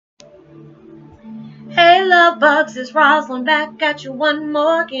love bugs? It's Roslynn back at you one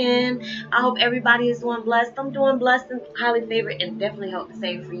more again. I hope everybody is doing blessed. I'm doing blessed and highly favored, and definitely hope the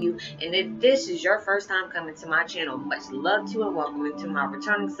same for you. And if this is your first time coming to my channel, much love to and welcome into my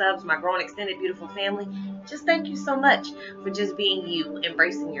returning subs, my growing extended beautiful family. Just thank you so much for just being you,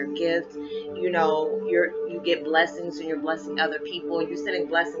 embracing your gifts. You know, you get blessings and you're blessing other people. You're sending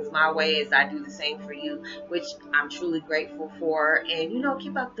blessings my way as I do the same for you, which I'm truly grateful for. And you know,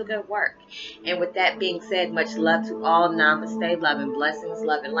 keep up the good work. And with that being said, much love to all. Namaste, love and blessings,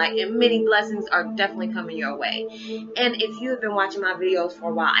 love and light, and many blessings are definitely coming your way. And if you have been watching my videos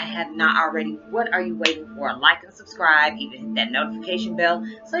for a while and have not already, what are you waiting for? Like and subscribe, even hit that notification bell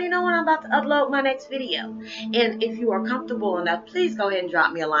so you know when I'm about to upload my next video. And if you are comfortable enough, please go ahead and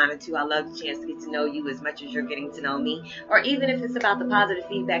drop me a line or two. I love the chance to get to know you as much as you're getting to know me, or even if it's about the positive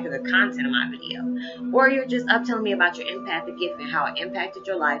feedback of the content of my video, or you're just up telling me about your empathic gift and how it impacted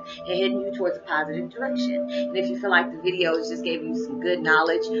your life and heading you towards a positive direction. And if you feel like the videos just gave you some good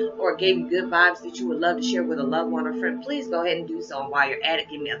knowledge or gave you good vibes that you would love to share with a loved one or friend, please go ahead and do so. And while you're at it,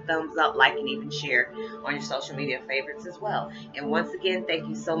 give me a thumbs up, like, and even share on your social media favorites as well. And once again, thank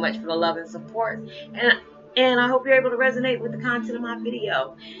you so much for the love and support. And I hope you're able to resonate with the content of my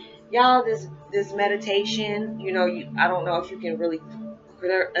video. Y'all, this meditation, you know, I don't know if you can really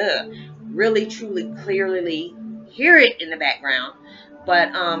truly clearly hear it in the background,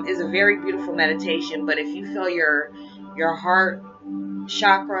 but it's a very beautiful meditation. But if you feel your heart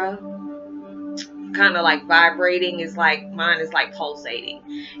chakra kind of like vibrating, is like mine is like pulsating,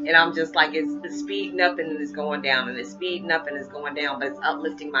 and I'm just like it's speeding up and then it's going down, and it's speeding up and it's going down, but it's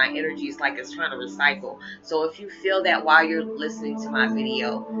uplifting my energy. It's like it's trying to recycle. So if you feel that while you're listening to my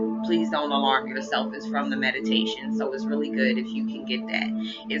video, please don't alarm yourself. It's from the meditation, so it's really good if you can get that.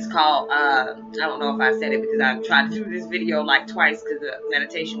 It's called I don't know if I said it because I tried to do this video like twice because the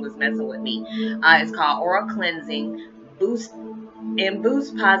meditation was messing with me. It's called Aura Cleansing Boost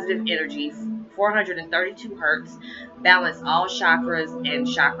Positive Energy, 432 hertz, balance all chakras, and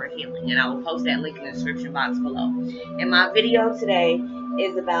chakra healing. And I will post that link in the description box below. And my video today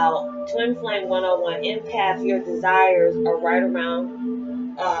is about Twin Flame 101. Empath, your desires are right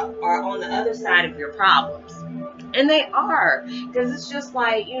around, are on the other side of your problems. And they are, because it's just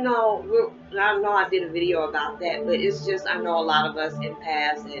like, you know, I know I did a video about that, but it's just, I know a lot of us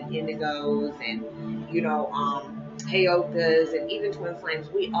empaths and indigos and, you know, Heyokas and even twin flames,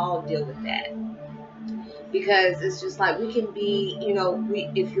 we all deal with that, because it's just like we can be, you know,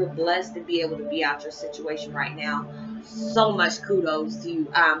 if you're blessed to be able to be out your situation right now, so much kudos to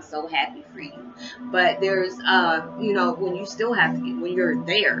you. I'm so happy for you. But there's you know, when you still have to, when you're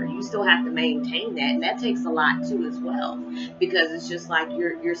there, you still have to maintain that, and that takes a lot too as well, because it's just like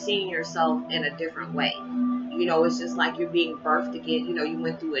you're seeing yourself in a different way. You know, it's just like you're being birthed again. You know, you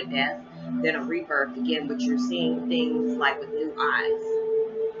went through a death, then a rebirth again, but you're seeing things like with new eyes,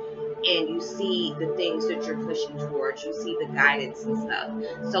 and you see the things that you're pushing towards, you see the guidance and stuff.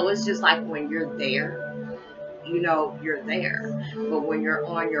 So it's just like when you're there, you know, you're there, but when you're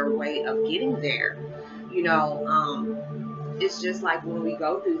on your way of getting there, you know, it's just like when we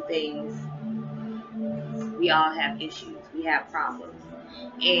go through things, we all have issues, we have problems,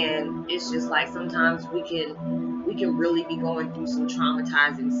 and it's just like sometimes we can really be going through some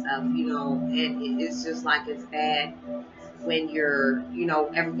traumatizing stuff, you know, and it's just like it's bad when you're, you know,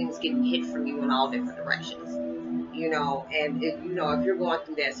 everything's getting hit from you in all different directions, you know. And if you know, if you're going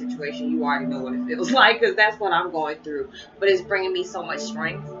through that situation, you already know what it feels like, because that's what I'm going through. But it's bringing me so much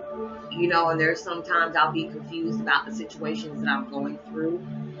strength, you know. And there's sometimes I'll be confused about the situations that I'm going through,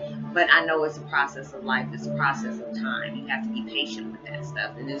 but I know it's a process of life. It's a process of time. You have to be patient with that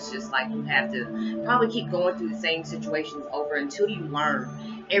stuff. And it's just like you have to probably keep going through the same situations over until you learn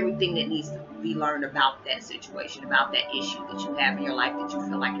everything that needs to be learned about that situation, about that issue that you have in your life that you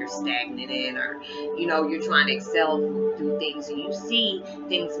feel like you're stagnant in, or, you know, you're trying to excel through things, and you see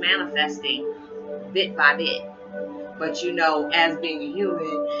things manifesting bit by bit. But, you know, as being a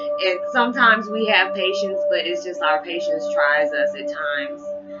human, and sometimes we have patience, but it's just our patience tries us at times,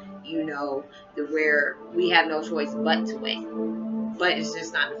 you know, where we have no choice but to wait. But it's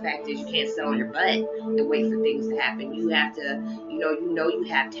just not the fact that you can't sit on your butt and wait for things to happen. You have to, you know you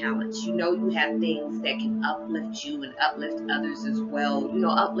have talents. You know you have things that can uplift you and uplift others as well. You know,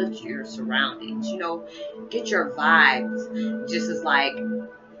 uplift your surroundings. You know, get your vibes just as like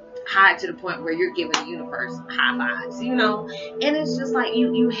high to the point where you're giving the universe high vibes, you know. And it's just like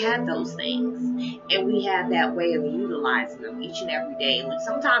you have those things, and we have that way of utilizing them each and every day. And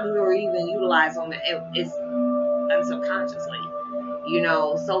sometimes we'll even utilize them, it's unsubconsciously, you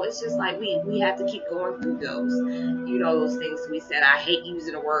know. So it's just like we have to keep going through those, you know, those things we said. I hate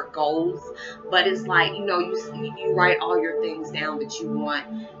using the word goals, but it's like, you know, you write all your things down that you want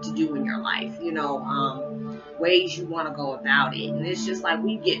to do in your life, you know, ways you want to go about it. And it's just like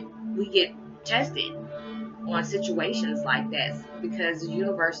we get tested on situations like that, because the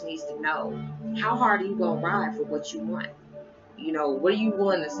universe needs to know, how hard are you going to ride for what you want? You know, what are you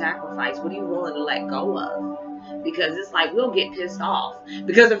willing to sacrifice? What are you willing to let go of? Because it's like we'll get pissed off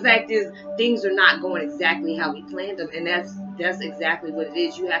because the fact is things are not going exactly how we planned them, and that's exactly what it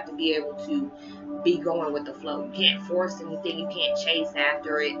is. You have to be able to be going with the flow. You can't force anything. You can't chase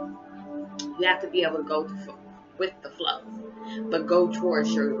after it. You have to be able to go with the flow, but go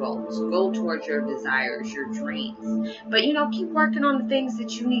towards your goals, go towards your desires, your dreams. But you know, keep working on the things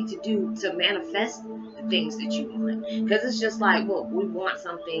that you need to do to manifest the things that you want. Because it's just like, well, we want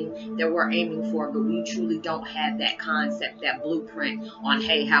something that we're aiming for, but we truly don't have that concept, that blueprint on,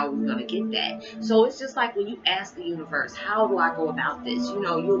 hey, how are we going to get that? So it's just like when you ask the universe, how do I go about this? You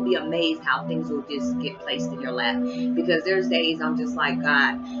know, you'll be amazed how things will just get placed in your lap. Because there's days I'm just like,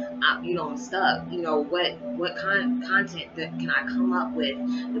 God, I'm stuck. You know, what content that can I come up with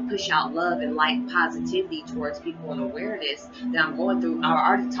to push out love and light, positivity towards people, and awareness that I'm going through? I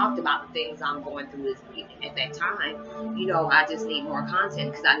already talked about the things I'm going through at that time. You know, I just need more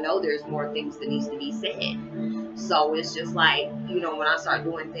content because I know there's more things that needs to be said. So it's just like, you know, when I start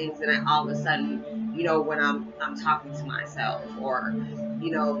doing things and then all of a sudden, you know, when I'm talking to myself, or you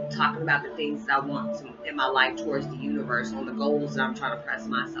know, talking about the things that I want to in my life towards the universe, on the goals that I'm trying to press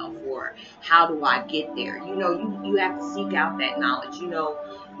myself for. How do I get there? You know, you have to seek out that knowledge. You know,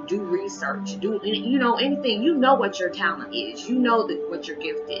 do research, do, you know, anything. You know what your talent is. You know what your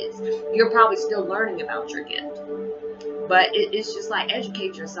gift is. You're probably still learning about your gift. But it's just like,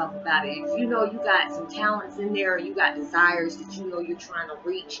 educate yourself about it. If you know you got some talents in there, you got desires that you know you're trying to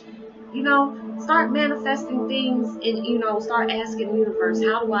reach, you know, start manifesting things, and, you know, start asking the universe,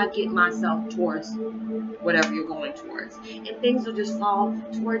 how do I get myself towards whatever you're going towards? And things will just fall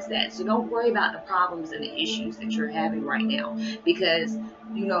towards that. So don't worry about the problems and the issues that you're having right now. Because,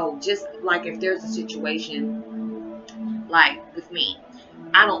 you know, just like if there's a situation like with me,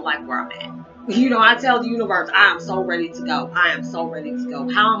 I don't like where I'm at. You know, I tell the universe, I am so ready to go. I am so ready to go.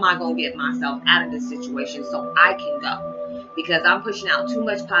 How am I going to get myself out of this situation so I can go? Because I'm pushing out too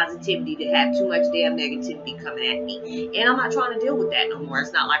much positivity to have too much damn negativity coming at me. And I'm not trying to deal with that no more.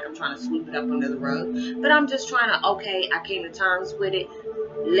 It's not like I'm trying to sweep it up under the rug. But I'm just trying to, okay, I came to terms with it.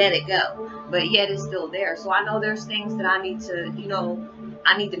 Let it go. But yet it's still there. So I know there's things that I need to, you know,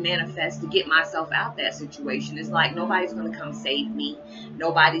 I need to manifest to get myself out that situation. It's like nobody's going to come save me.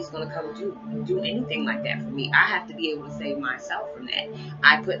 Nobody's going to come do anything like that for me. I have to be able to save myself from that.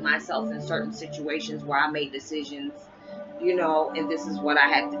 I put myself in certain situations where I made decisions, you know, and this is what I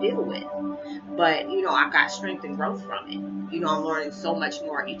had to deal with. But, you know, I got strength and growth from it. You know, I'm learning so much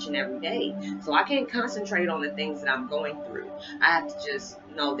more each and every day. So I can't concentrate on the things that I'm going through. I have to just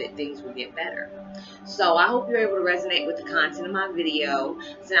know that things will get better. So I hope you're able to resonate with the content of my video.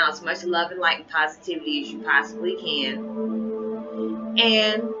 Send out as much love and light and positivity as you possibly can.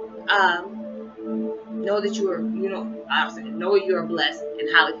 And know that you are, you know you are blessed and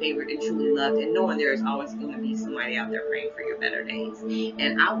highly favored and truly loved, and knowing there is always going to be somebody out there praying for your better days.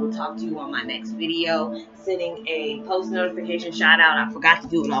 And I will talk to you on my next video. Sending a post notification shout out. I forgot to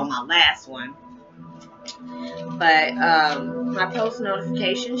do it on my last one. But my post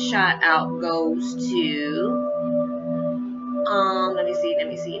notification shout out goes to let me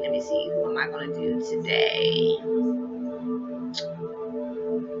see. Who am I gonna do today?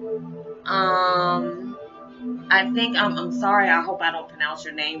 I think I'm sorry, I hope I don't pronounce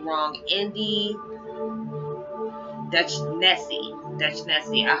your name wrong. Indy Dutch Nessie.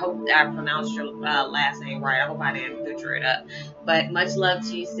 I hope I pronounced your last name right. I hope I didn't butcher it up. But much love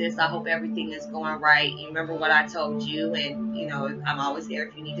to you, sis. I hope everything is going right. You remember what I told you, and you know, I'm always there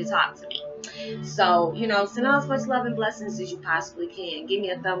if you need to talk to me. So, you know, send out as much love and blessings as you possibly can. Give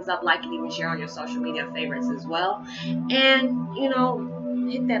me a thumbs up, like, and even share on your social media favorites as well. And, you know,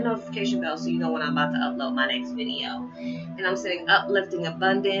 hit that notification bell so you know when I'm about to upload my next video. And I'm sending uplifting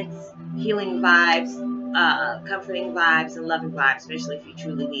abundance, healing vibes, comforting vibes, and loving vibes, especially if you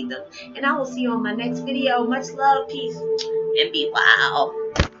truly need them. And I will see you on my next video. Much love, peace, and be wow.